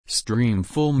Stream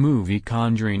full movie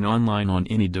Conjuring online on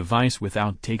any device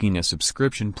without taking a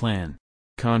subscription plan.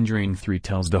 Conjuring 3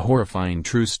 tells the horrifying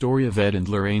true story of Ed and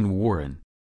Lorraine Warren.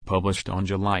 Published on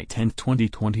July 10,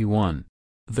 2021.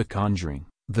 The Conjuring,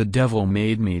 The Devil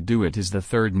Made Me Do It is the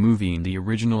third movie in the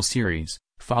original series,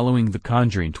 following The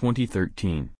Conjuring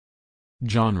 2013.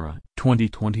 Genre,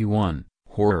 2021,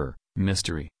 horror,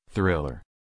 mystery, thriller.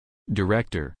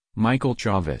 Director, Michael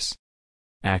Chavis.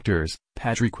 Actors,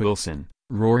 Patrick Wilson,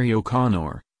 Rory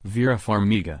O'Connor, Vera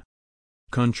Farmiga.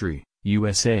 Country,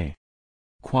 USA.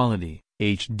 Quality,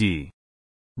 HD.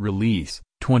 Release,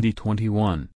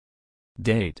 2021.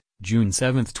 Date, June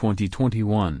 7,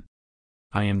 2021.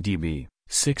 IMDb,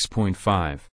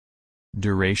 6.5.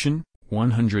 Duration,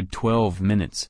 112 minutes.